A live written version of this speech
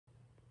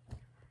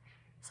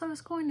So I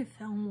was going to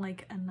film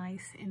like a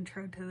nice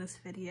intro to this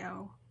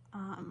video,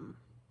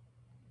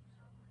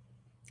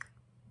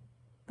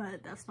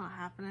 but that's not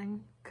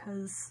happening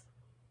because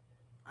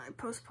I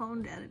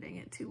postponed editing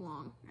it too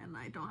long and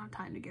I don't have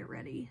time to get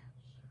ready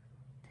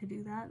to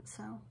do that.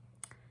 So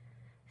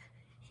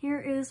here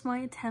is my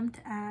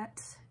attempt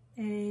at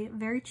a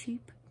very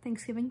cheap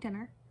Thanksgiving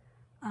dinner.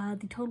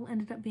 The total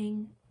ended up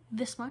being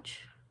this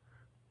much,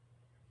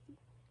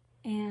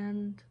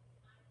 and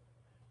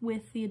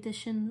with the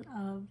addition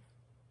of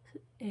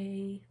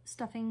a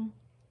stuffing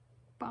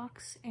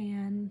box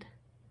and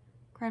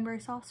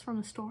cranberry sauce from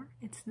the store,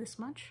 it's this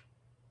much.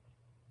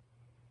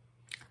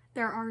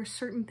 There are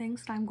certain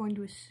things that I'm going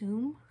to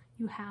assume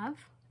you have,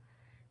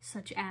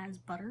 such as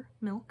butter,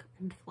 milk,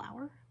 and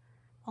flour,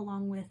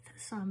 along with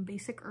some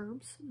basic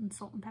herbs and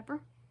salt and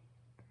pepper.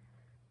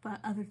 But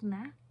other than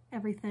that,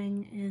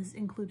 everything is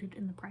included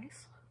in the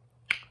price.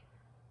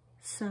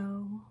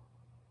 So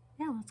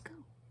yeah, let's go.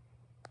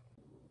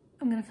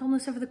 I'm gonna film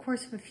this over the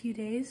course of a few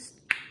days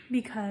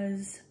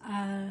because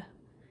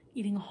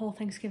eating a whole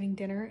Thanksgiving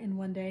dinner in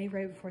one day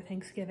right before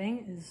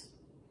Thanksgiving is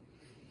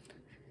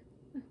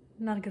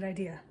not a good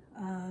idea.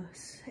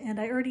 And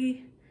I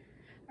already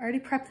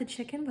prepped the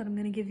chicken, but I'm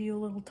gonna give you a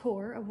little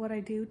tour of what I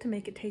do to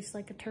make it taste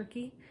like a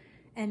turkey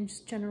and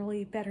just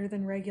generally better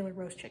than regular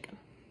roast chicken.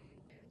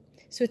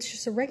 So it's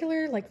just a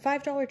regular like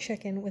 $5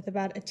 chicken with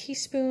about a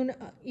teaspoon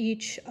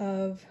each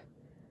of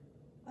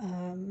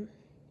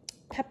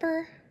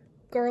pepper,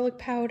 garlic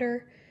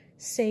powder,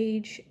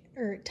 sage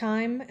or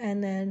thyme,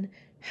 and then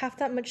half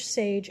that much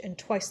sage and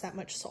twice that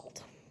much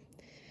salt.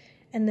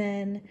 And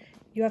then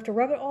you have to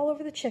rub it all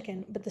over the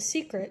chicken, but the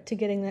secret to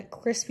getting that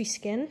crispy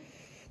skin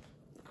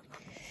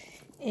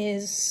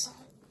is,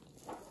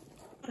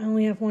 I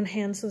only have one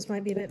hand so this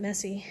might be a bit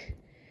messy,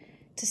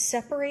 to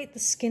separate the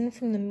skin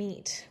from the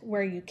meat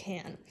where you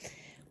can,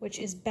 which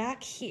is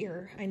back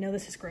here. I know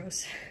this is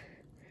gross,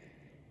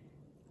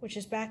 which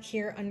is back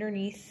here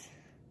underneath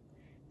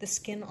the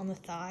skin on the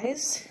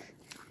thighs,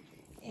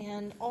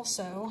 and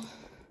also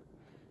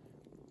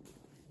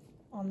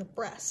on the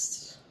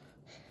breasts.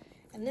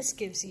 And this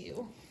gives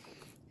you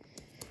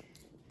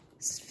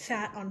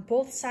fat on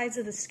both sides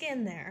of the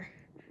skin there,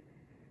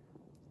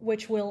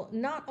 which will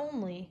not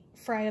only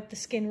fry up the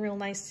skin real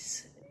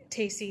nice,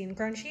 tasty, and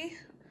crunchy,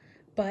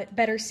 but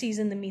better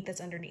season the meat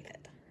that's underneath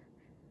it.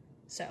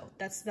 So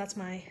that's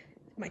my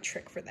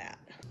trick for that.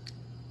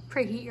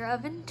 Preheat your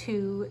oven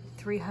to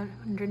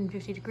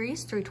 350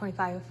 degrees,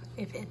 325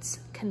 if it's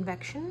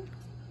convection,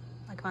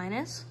 like mine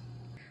is.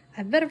 I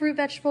have a bit of root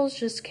vegetables,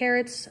 just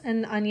carrots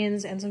and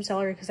onions and some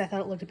celery because I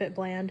thought it looked a bit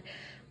bland.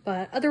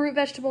 But other root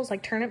vegetables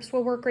like turnips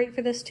will work great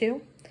for this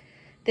too.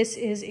 This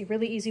is a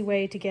really easy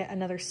way to get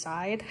another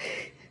side,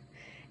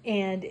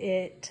 and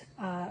it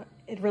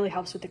really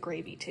helps with the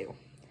gravy too.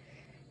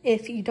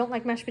 If you don't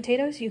like mashed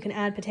potatoes, you can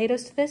add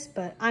potatoes to this,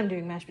 but I'm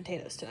doing mashed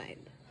potatoes tonight.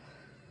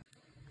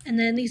 And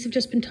then these have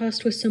just been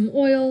tossed with some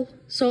oil,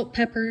 salt,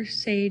 pepper,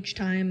 sage,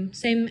 thyme,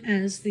 same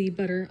as the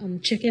butter on the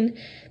chicken,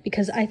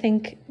 because I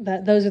think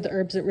that those are the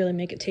herbs that really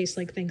make it taste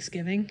like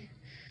Thanksgiving.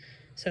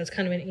 So it's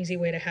kind of an easy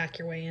way to hack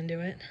your way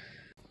into it.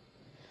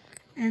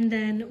 And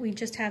then we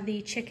just have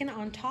the chicken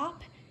on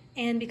top,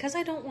 and because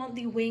I don't want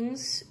the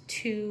wings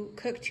to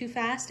cook too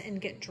fast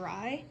and get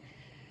dry,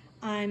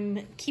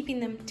 I'm keeping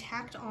them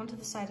tacked onto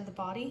the side of the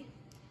body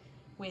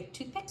with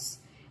toothpicks.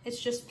 It's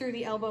just through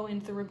the elbow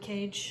into the rib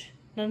cage.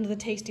 None of the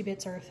tasty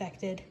bits are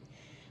affected,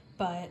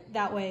 but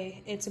that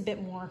way it's a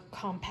bit more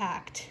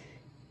compact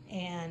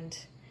and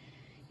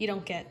you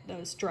don't get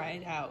those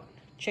dried out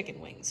chicken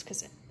wings,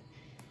 because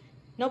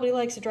nobody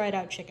likes a dried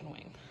out chicken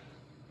wing.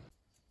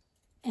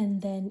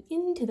 And then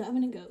into the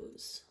oven it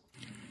goes.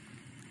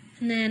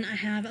 And then I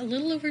have a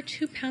little over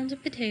 2 pounds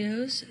of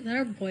potatoes that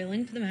are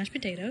boiling for the mashed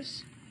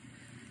potatoes.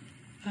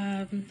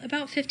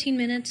 About 15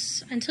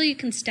 minutes until you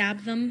can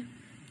stab them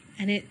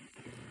and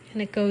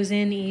it goes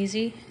in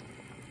easy.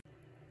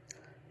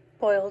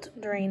 Boiled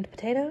drained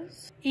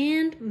potatoes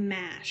and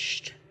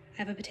mashed. I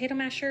have a potato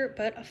masher,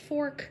 but a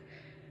fork,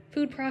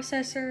 food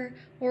processor,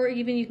 or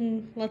even you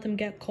can let them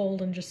get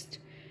cold and just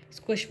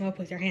squish them up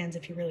with your hands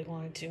if you really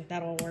wanted to.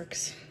 That all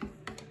works.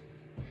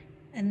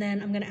 And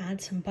then I'm gonna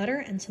add some butter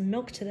and some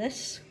milk to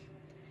this,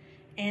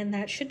 and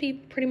that should be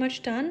pretty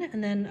much done.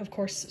 And then of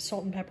course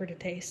salt and pepper to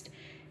taste,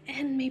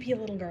 and maybe a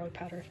little garlic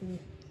powder if I'm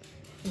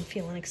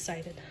feeling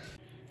excited.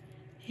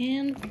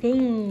 And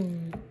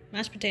boom,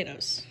 mashed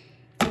potatoes.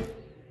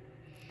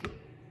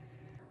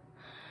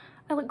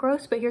 I look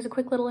gross, but here's a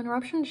quick little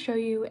interruption to show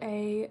you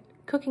a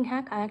cooking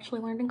hack I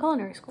actually learned in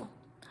culinary school.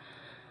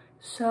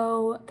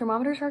 So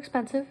thermometers are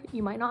expensive.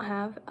 You might not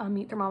have a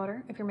meat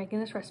thermometer if you're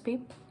making this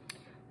recipe.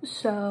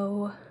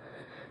 So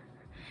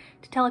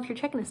to tell if your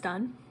chicken is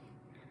done,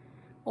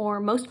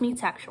 or most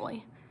meats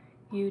actually,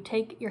 you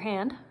take your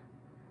hand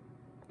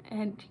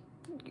and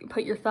you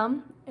put your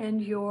thumb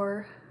and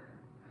your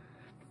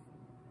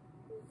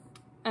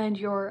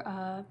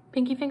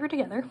pinky finger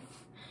together,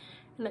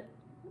 and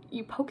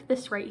you poke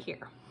this right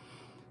here.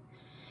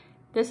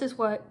 This is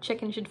what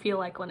chicken should feel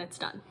like when it's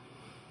done.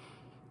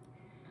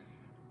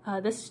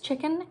 This is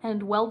chicken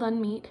and well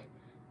done meat,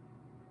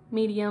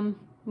 medium,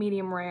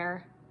 medium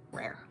rare,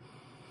 rare.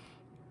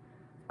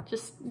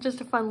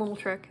 Just a fun little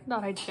trick,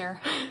 thought I'd share.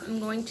 I'm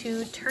going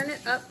to turn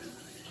it up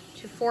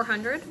to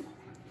 400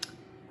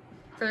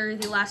 for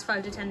the last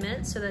 5 to 10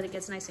 minutes so that it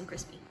gets nice and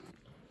crispy.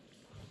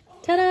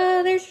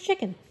 Ta-da, there's your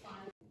chicken.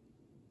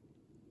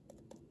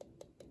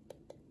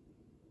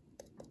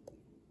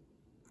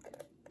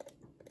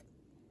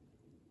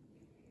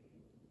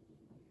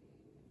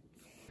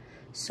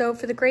 So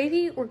for the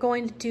gravy, we're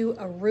going to do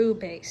a roux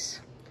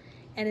base.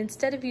 And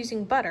instead of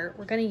using butter,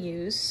 we're going to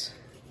use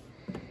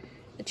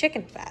the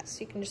chicken fat.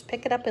 So you can just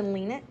pick it up and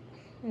lean it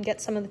and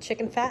get some of the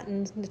chicken fat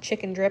and the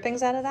chicken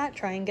drippings out of that.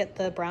 Try and get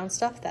the brown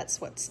stuff,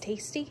 that's what's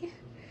tasty.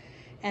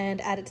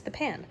 And add it to the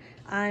pan.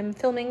 I'm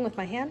filming with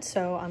my hand,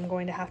 so I'm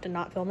going to have to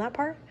not film that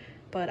part,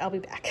 but I'll be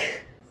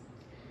back.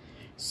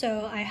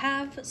 So I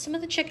have some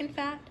of the chicken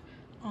fat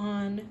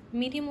on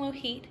medium-low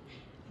heat,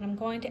 and I'm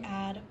going to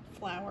add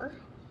flour,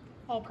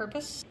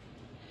 all-purpose,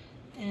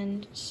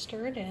 and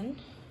stir it in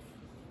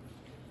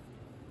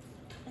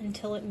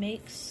until it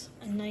makes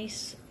a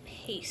nice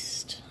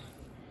paste.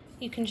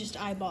 You can just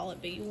eyeball it,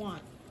 but you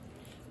want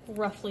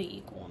roughly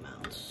equal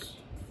amounts.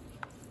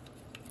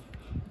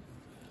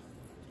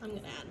 I'm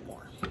gonna add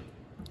more.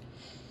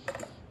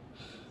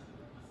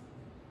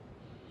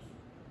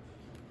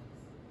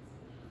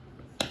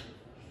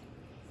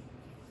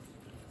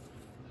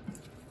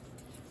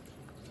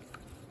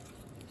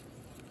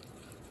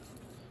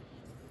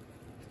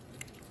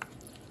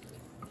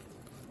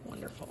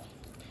 Wonderful.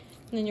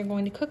 And then you're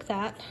going to cook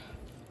that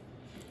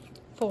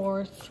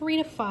for 3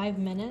 to 5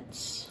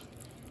 minutes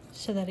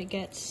so that it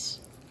gets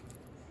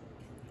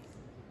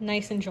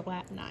nice and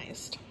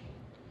gelatinized.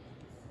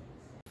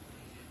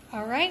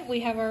 All right,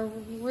 we have our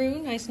roux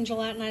nice and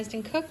gelatinized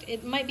and cooked.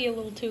 It might be a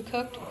little too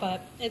cooked,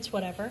 but it's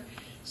whatever.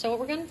 So what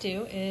we're gonna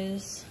do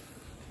is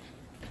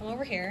come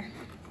over here,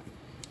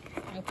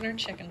 open our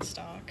chicken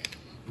stock,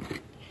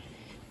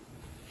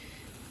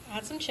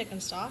 add some chicken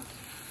stock,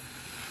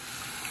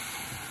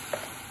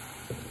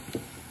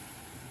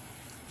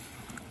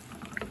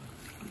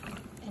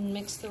 and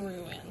mix the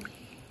roux in.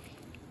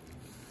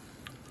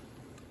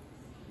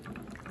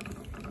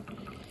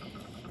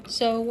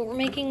 So what we're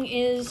making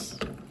is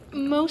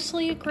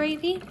mostly a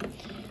gravy.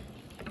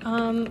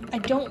 I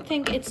don't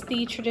think it's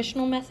the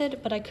traditional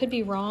method, but I could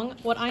be wrong.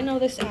 What I know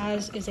this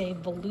as is a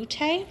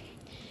velouté.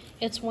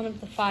 It's one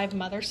of the 5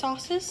 mother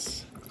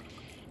sauces,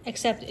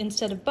 except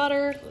instead of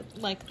butter,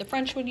 like the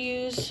French would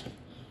use,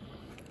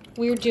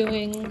 we're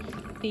doing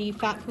the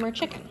fat from our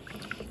chicken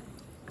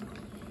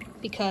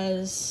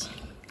because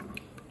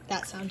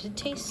that sounded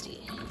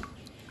tasty.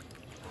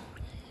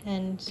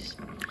 And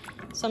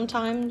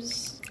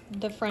sometimes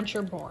the French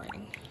are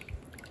boring.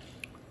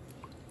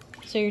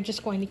 So you're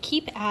just going to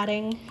keep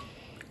adding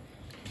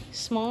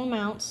small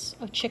amounts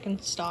of chicken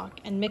stock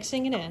and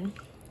mixing it in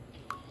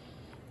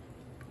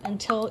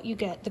until you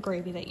get the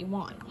gravy that you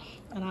want.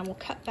 And I will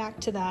cut back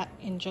to that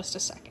in just a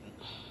second.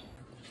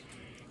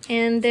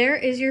 And there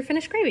is your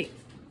finished gravy.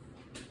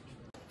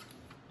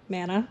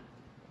 Manna.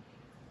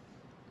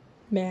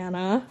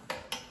 Manna.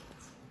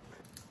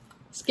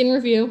 Skin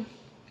review.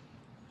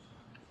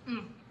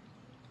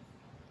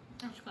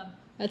 That's good.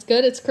 That's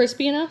good? It's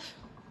crispy enough?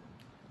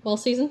 Well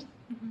seasoned?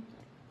 Mm-hmm.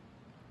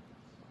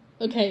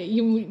 Okay,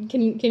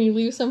 can you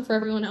leave some for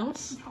everyone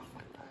else?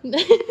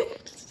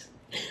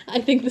 I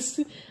think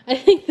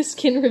the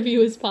skin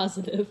review is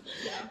positive.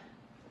 Yeah.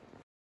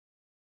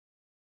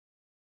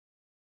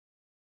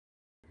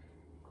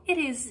 It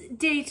is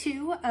day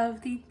 2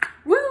 of the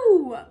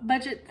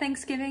budget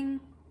Thanksgiving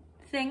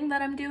thing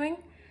that I'm doing.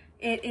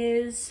 It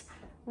is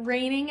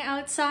raining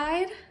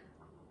outside.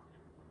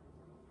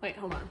 Wait,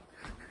 hold on.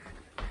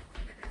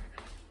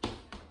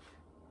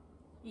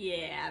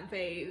 Yeah,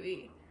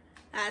 baby.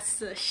 That's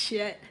the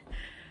shit.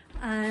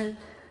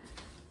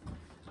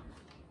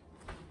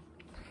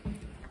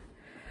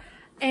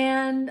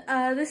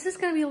 This is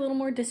gonna be a little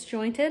more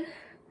disjointed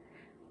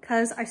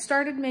because I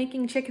started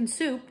making chicken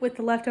soup with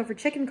the leftover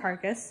chicken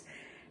carcass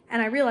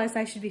and I realized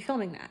I should be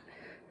filming that.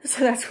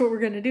 So that's what we're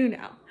gonna do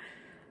now.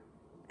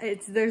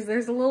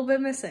 There's a little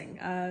bit missing.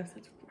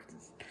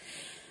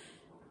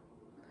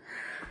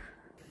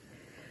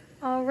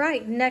 All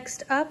right,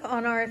 next up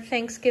on our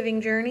Thanksgiving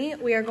journey,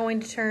 we are going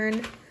to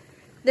turn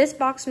this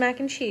boxed mac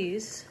and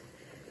cheese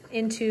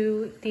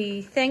into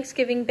the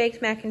Thanksgiving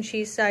baked mac and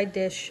cheese side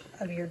dish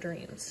of your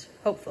dreams,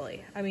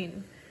 hopefully. I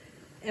mean,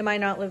 it might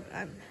not live,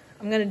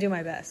 I'm gonna do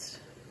my best.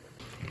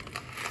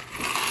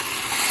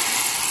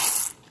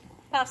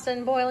 Pasta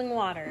in boiling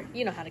water.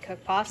 You know how to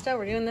cook pasta.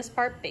 We're doing this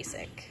part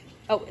basic.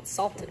 Oh, it's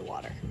salted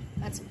water.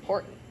 That's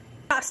important.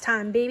 Pasta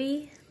time,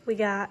 baby. We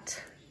got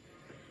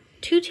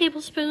 2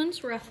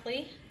 tablespoons,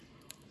 roughly,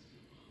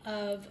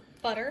 of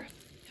butter.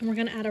 And we're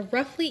gonna add a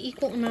roughly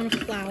equal amount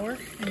of flour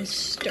and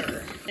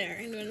stir. There,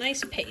 into a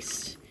nice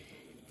paste.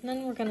 And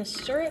then we're gonna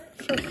stir it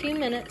for a few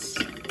minutes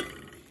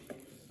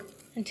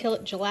until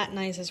it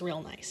gelatinizes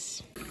real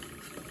nice.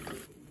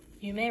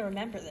 You may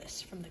remember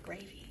this from the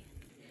gravy.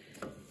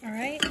 All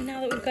right,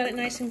 now that we've got it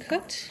nice and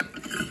cooked,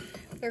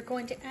 we're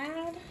going to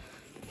add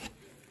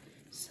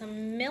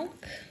some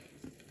milk.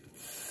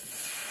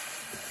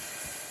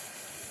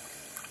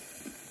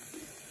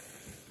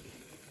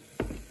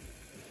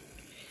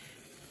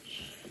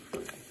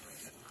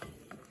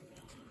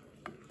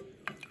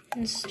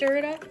 And stir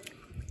it up.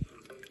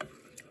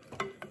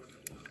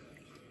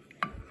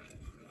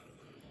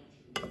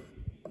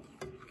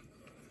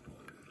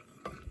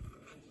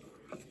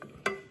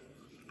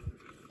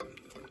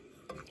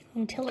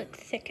 Until it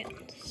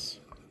thickens.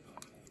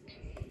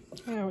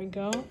 There we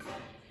go.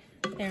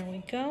 There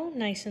we go.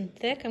 Nice and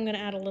thick. I'm going to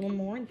add a little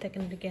more and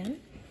thicken it again.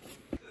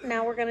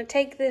 Now we're going to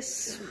take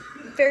this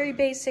very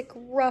basic,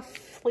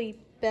 roughly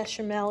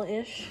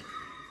bechamel-ish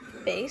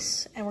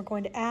base, and we're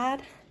going to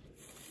add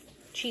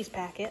cheese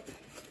packet.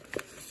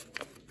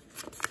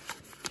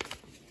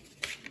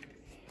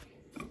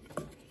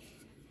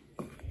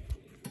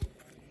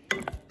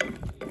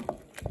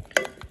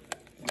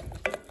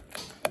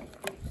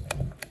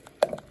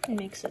 And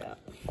mix it up.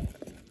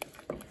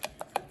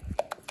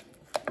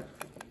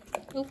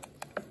 Oop.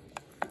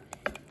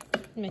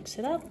 Mix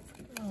it up,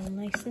 all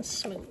nice and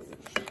smooth.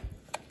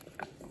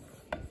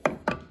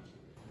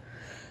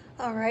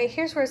 All right,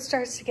 here's where it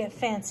starts to get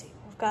fancy.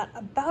 We've got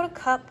about a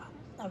cup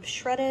of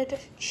shredded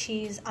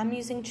cheese. I'm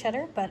using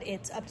cheddar, but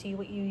it's up to you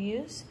what you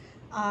use.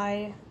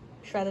 I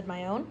shredded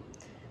my own,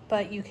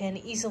 but you can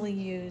easily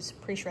use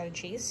pre-shredded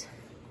cheese.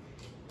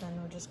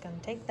 Then we're just gonna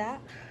take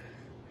that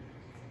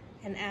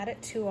and add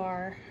it to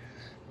our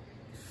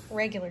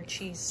regular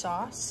cheese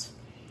sauce.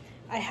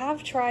 I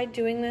have tried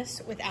doing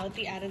this without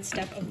the added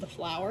step of the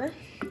flour,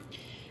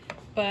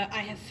 but I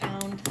have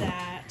found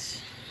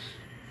that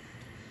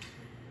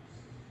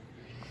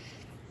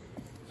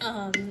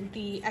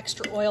the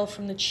extra oil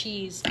from the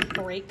cheese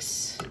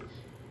breaks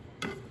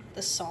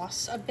the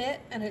sauce a bit,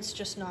 and it's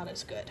just not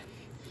as good.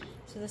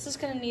 So this is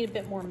gonna need a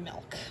bit more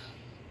milk.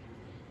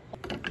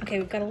 Okay,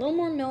 we've got a little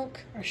more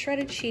milk, our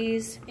shredded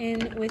cheese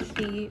in with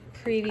the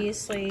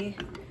previously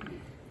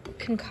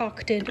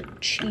concocted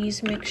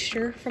cheese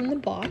mixture from the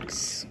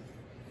box.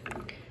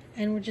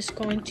 And we're just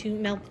going to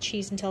melt the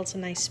cheese until it's a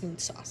nice smooth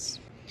sauce.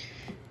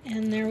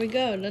 And there we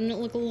go. Doesn't it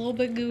look a little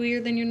bit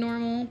gooier than your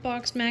normal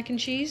boxed mac and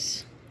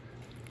cheese?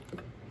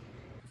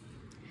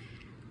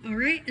 All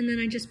right, and then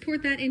I just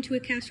poured that into a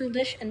casserole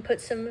dish and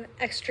put some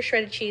extra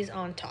shredded cheese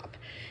on top.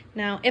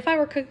 Now, if I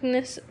were cooking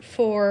this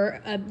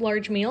for a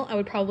large meal, I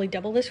would probably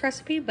double this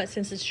recipe, but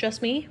since it's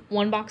just me,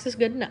 one box is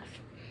good enough.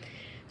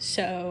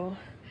 So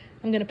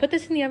I'm gonna put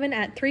this in the oven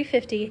at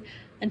 350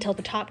 until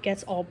the top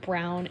gets all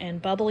brown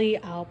and bubbly.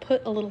 I'll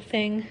put a little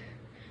thing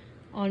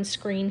on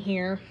screen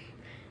here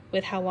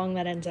with how long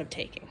that ends up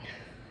taking.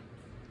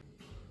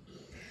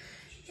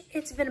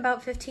 It's been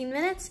about 15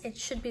 minutes. It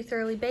should be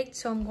thoroughly baked,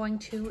 so I'm going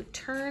to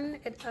turn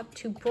it up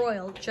to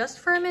broil just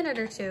for a minute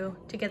or two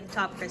to get the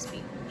top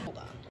crispy. Hold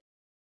on.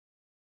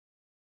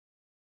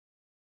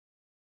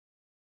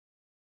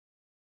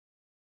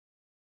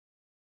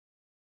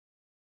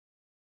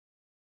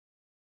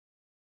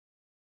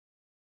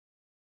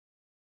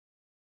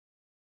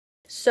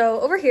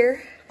 So over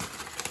here,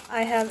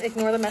 I have,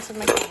 ignore the mess of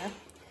my camera,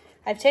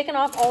 I've taken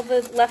off all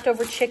the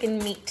leftover chicken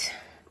meat.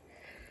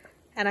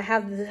 And I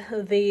have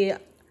the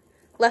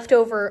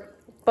leftover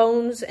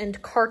bones and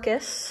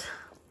carcass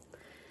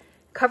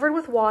covered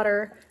with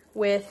water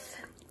with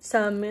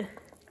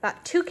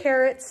about 2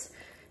 carrots,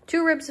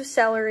 2 ribs of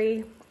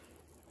celery,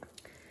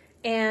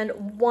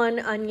 and 1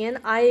 onion.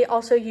 I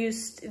also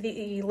used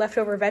the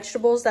leftover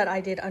vegetables that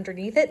I did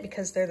underneath it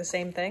because they're the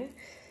same thing,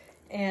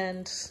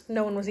 and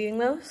no one was eating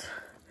those.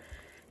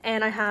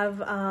 And I have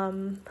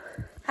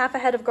half a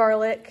head of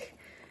garlic,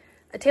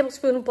 a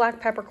tablespoon of black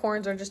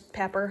peppercorns or just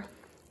pepper,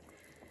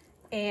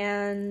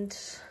 and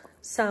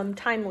some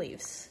thyme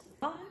leaves.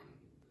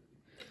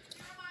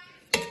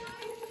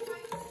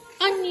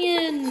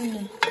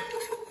 Onion!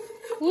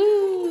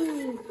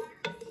 Woo!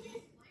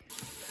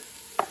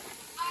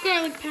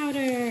 Garlic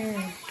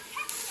powder!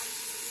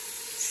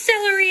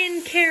 Celery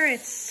and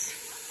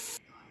carrots!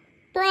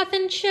 Broth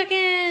and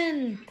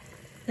chicken!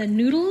 The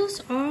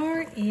noodles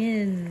are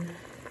in.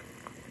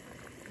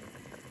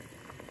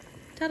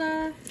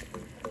 Ta-da!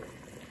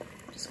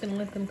 Just gonna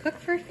let them cook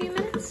for a few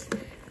minutes,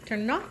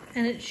 turn it off,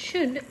 and it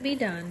should be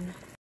done.